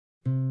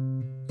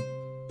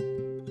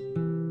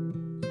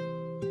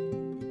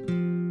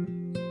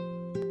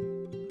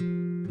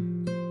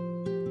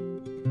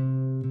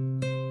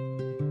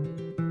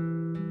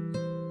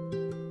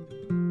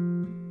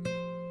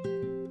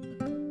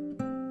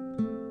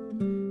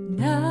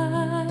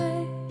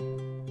I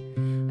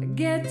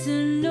get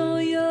to know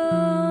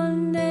your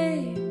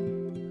name,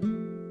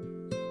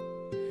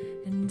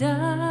 and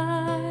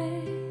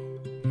I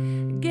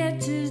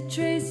get to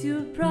trace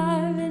your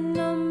private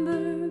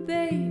number,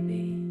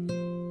 baby.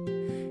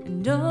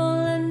 And all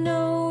I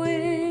know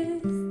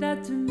is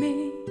that to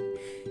me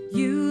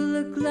you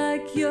look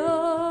like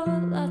you're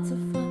lots of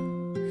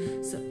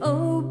fun. So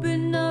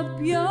open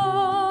up your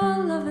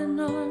loving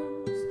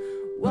arms,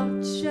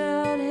 watch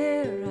out,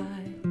 here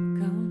I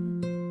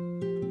come.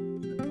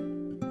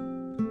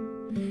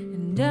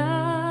 And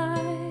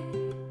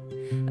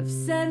I've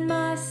set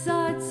my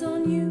sights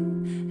on you,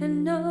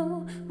 and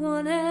no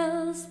one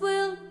else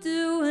will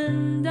do.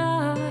 And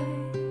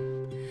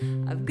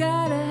I've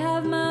gotta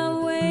have my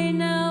way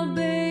now,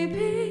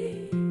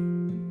 baby.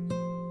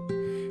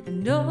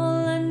 And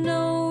all I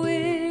know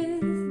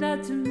is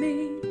that to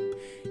me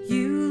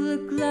you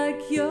look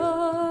like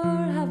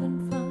you're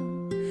having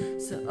fun.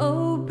 So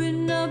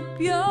open up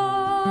your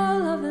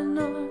loving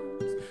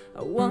arms,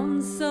 I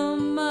want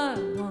some, I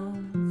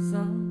want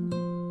some.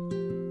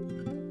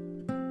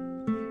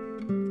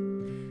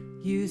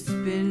 You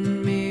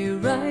spin me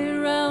right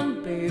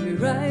round, baby,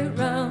 right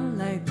round,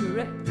 like a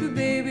record,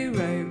 baby,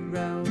 right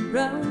round,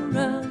 round,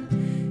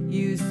 round.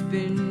 You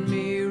spin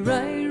me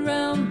right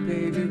round,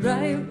 baby,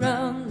 right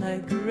round,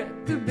 like a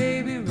record,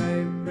 baby,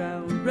 right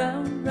round,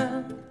 round,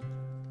 round.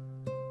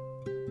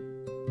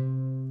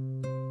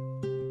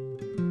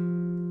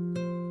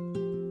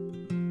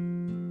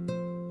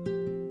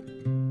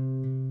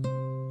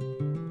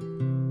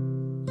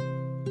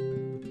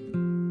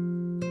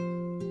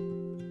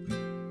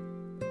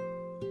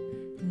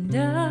 And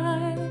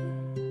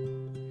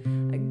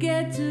I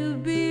get to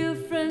be a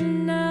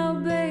friend now,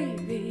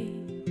 baby.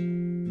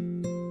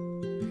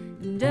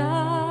 And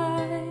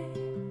I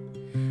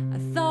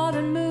thought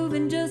I'd move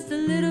in just a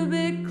little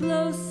bit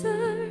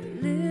closer,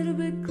 little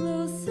bit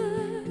closer.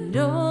 And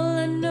all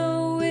I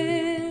know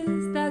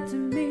is that to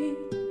me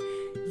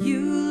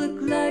you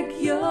look like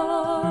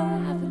you're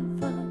having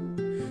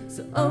fun.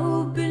 So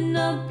open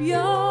up your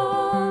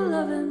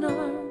loving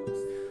arms,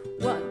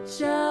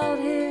 watch out,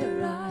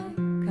 here I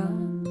come.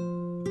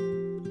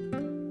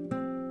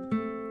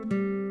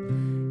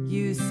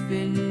 You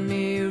spin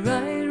me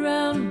right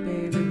round,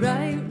 baby,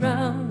 right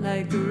round,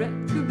 like a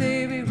record,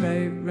 baby,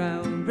 right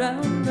round,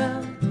 round,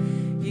 round.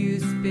 You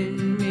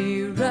spin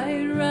me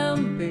right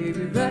round,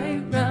 baby,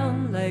 right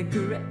round, like a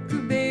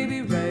record,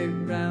 baby, right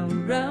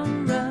round,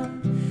 round,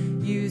 round.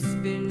 You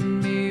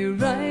spin me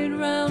right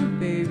round,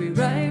 baby,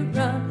 right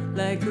round,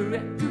 like a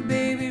record,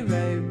 baby,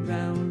 right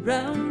round,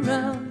 round,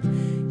 round.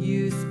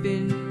 You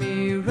spin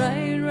me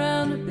right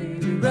round,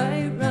 baby,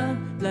 right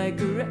round, like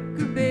a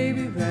record,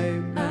 baby,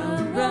 right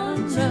round,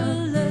 round,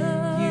 round.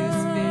 You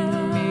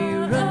spin me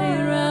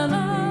right round,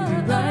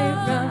 baby,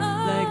 right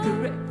round, like a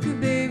record,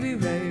 baby,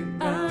 right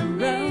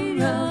round,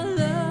 round,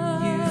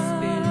 round. You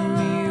spin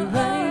me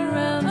right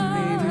round,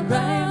 baby,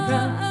 right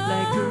round,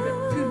 like a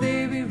record,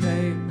 baby,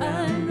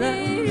 right round, round,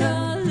 round. You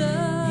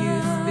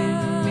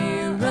spin me right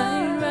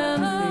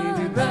round, baby,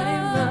 right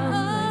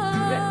round,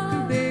 like a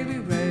record, baby,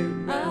 right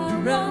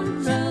round, round,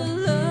 round.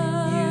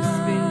 You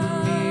spin me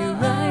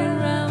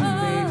right round,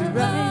 baby,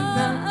 right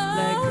round,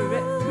 like a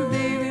record,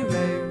 baby,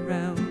 right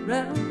round,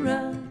 round,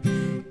 round.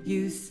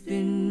 You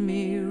spin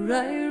me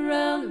right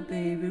round,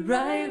 baby,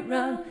 right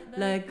round,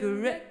 like a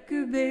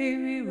record,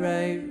 baby,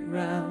 right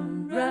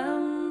round,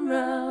 round,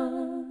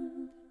 round.